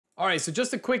All right, so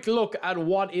just a quick look at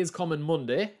what is coming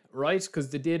Monday, right? Because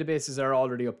the databases are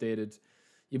already updated.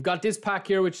 You've got this pack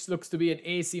here, which looks to be an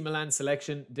AC Milan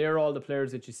selection. They're all the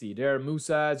players that you see there.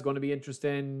 Musa is going to be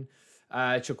interesting.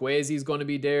 Chukwueze is going to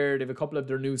be there. They have a couple of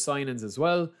their new signings as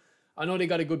well. I know they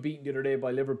got a good beating the other day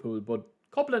by Liverpool, but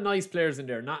a couple of nice players in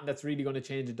there. Nothing that's really going to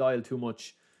change the dial too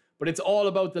much. But it's all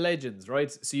about the legends,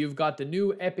 right? So you've got the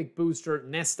new epic booster,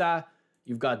 Nesta.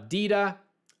 You've got Dida.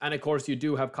 And of course, you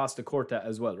do have Costacurta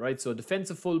as well, right? So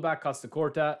defensive fullback,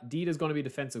 Costacurta. Dida is going to be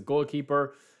defensive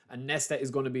goalkeeper. And Nesta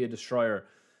is going to be a destroyer.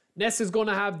 Nesta is going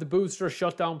to have the booster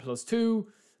shutdown +2.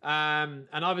 And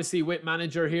obviously with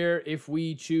manager here, if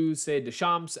we choose, say,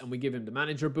 Deschamps and we give him the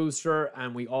manager booster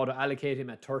and we auto-allocate him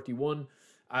at 31,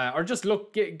 or just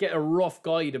get a rough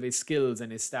guide of his skills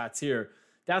and his stats here.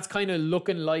 That's kind of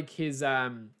looking like his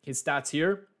stats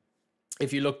here.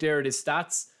 If you look there at his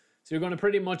stats, so you're going to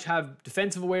pretty much have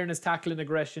defensive awareness, tackling,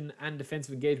 aggression, and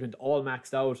defensive engagement all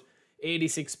maxed out.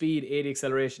 86 speed, 80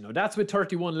 acceleration. Now that's with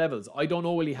 31 levels. I don't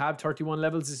know will he have 31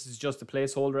 levels. This is just a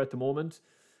placeholder at the moment.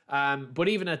 But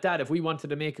even at that, if we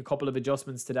wanted to make a couple of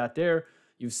adjustments to that there,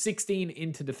 you've 16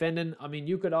 into defending. I mean,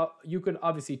 you could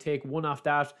obviously take one off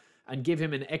that and give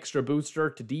him an extra booster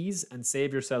to these and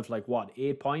save yourself like what,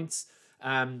 8 points.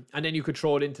 And then you could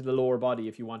throw it into the lower body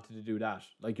if you wanted to do that.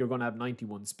 Like you're going to have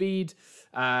 91 speed.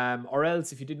 Or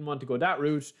else if you didn't want to go that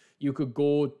route, you could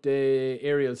go the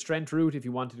aerial strength route if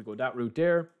you wanted to go that route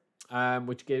there.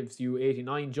 Which gives you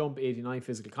 89 jump, 89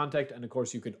 physical contact. And of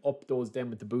course you could up those then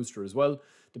with the booster as well,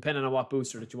 depending on what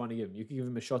booster that you want to give him. You can give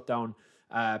him a shutdown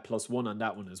 +1 on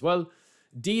that one as well.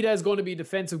 Dida is going to be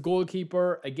defensive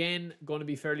goalkeeper. Again, going to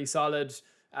be fairly solid.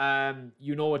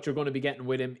 You know what you're going to be getting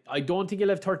with him. I don't think he'll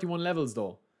have 31 levels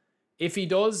though. If he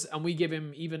does, and we give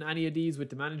him even any of these with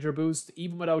the manager boost,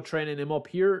 even without training him up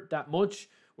here that much,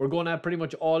 we're going to have pretty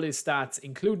much all his stats,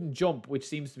 including jump, which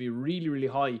seems to be really, really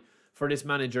high for this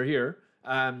manager here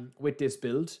with this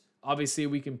build. Obviously,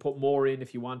 we can put more in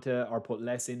if you want to, or put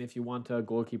less in if you want to.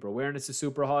 Goalkeeper awareness is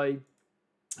super high.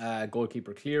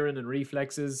 Goalkeeper clearing and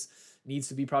reflexes needs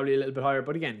to be probably a little bit higher,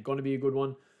 but again, going to be a good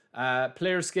one.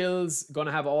 Player skills, going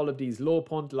to have all of these: low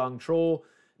punt, long throw.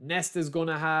 Nesta is going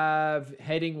to have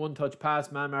heading, one-touch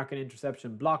pass, man marking,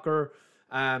 interception, blocker.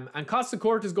 And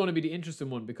Costacurta is going to be the interesting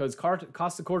one because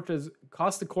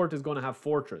Costacurta is going to have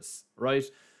fortress, right?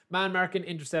 Man marking,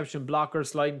 interception, blocker,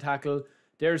 sliding tackle.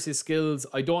 There's his skills.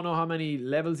 I don't know how many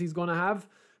levels he's going to have.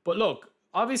 But look,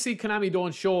 obviously Konami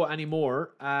don't show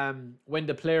anymore when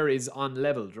the player is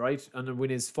unleveled, right? And when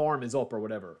his form is up or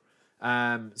whatever.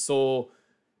 So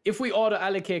if we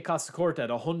auto-allocate Costacurta at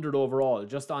 100 overall,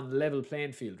 just on level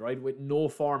playing field, right? With no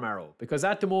form arrow. Because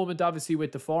at the moment, obviously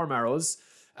with the form arrows,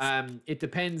 it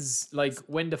depends, like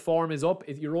when the form is up,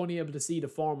 you're only able to see the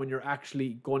form when you're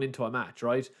actually going into a match,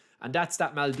 right? And that's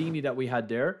that Maldini that we had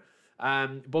there.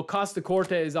 But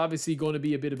Costacurta is obviously going to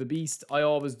be a bit of a beast. I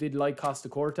always did like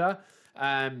Costacurta.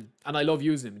 And I love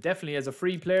using him. Definitely as a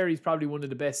free player, he's probably one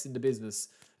of the best in the business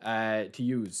to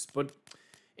use. But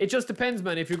it just depends,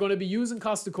 man. If you're going to be using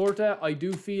Costacurta, I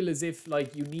do feel as if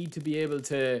like you need to be able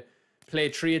to play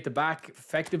 3 at the back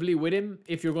effectively with him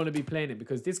if you're going to be playing him.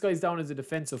 Because this guy's down as a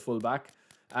defensive fullback.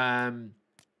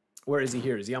 Where is he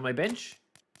here? Is he on my bench?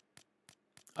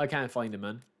 I can't find him,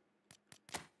 man.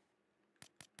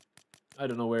 I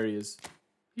don't know where he is.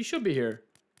 He should be here.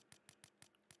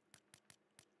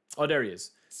 Oh, there he is.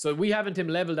 So we haven't him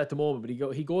leveled at the moment,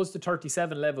 but he goes to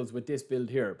 37 levels with this build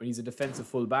here, but he's a defensive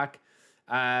fullback.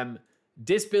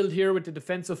 This build here with the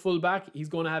defensive fullback, he's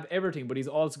going to have everything, but he's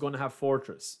also going to have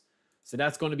fortress. So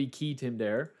that's going to be key to him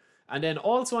there. And then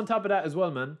also on top of that as well,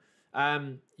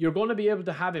 man, you're going to be able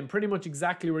to have him pretty much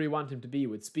exactly where you want him to be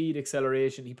with speed,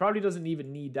 acceleration. He probably doesn't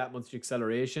even need that much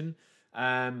acceleration.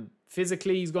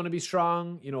 Physically, he's going to be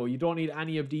strong. You know, you don't need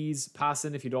any of these.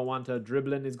 Passing, if you don't want to.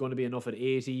 Dribbling is going to be enough at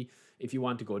 80 if you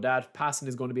want to go that. Passing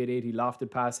is going to be at 80.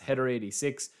 Lofted pass, header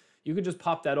 86. You can just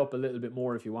pop that up a little bit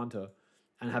more if you want to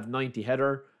and have 90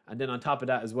 header. And then on top of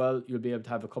that as well, you'll be able to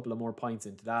have a couple of more points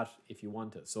into that if you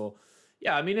want to. So,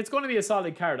 yeah, I mean, it's going to be a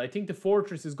solid card. I think the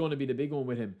Fortress is going to be the big one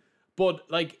with him. But,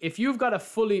 like, if you've got a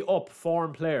fully up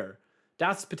form player,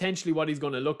 that's potentially what he's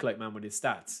going to look like, man, with his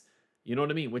stats. You know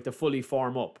what I mean? With the fully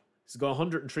form up. He's got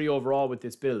 103 overall with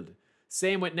this build.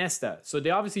 Same with Nesta. So they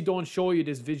obviously don't show you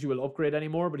this visual upgrade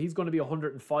anymore, but he's going to be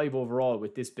 105 overall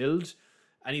with this build.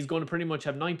 And he's going to pretty much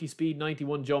have 90 speed,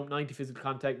 91 jump, 90 physical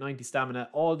contact, 90 stamina,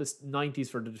 all the 90s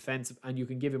for the defensive. And you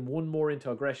can give him one more into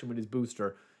aggression with his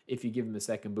booster if you give him a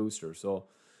second booster. So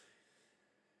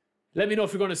let me know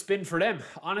if you're going to spin for them.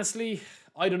 Honestly,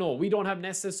 I don't know. We don't have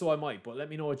Nesta, so I might. But let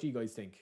me know what you guys think.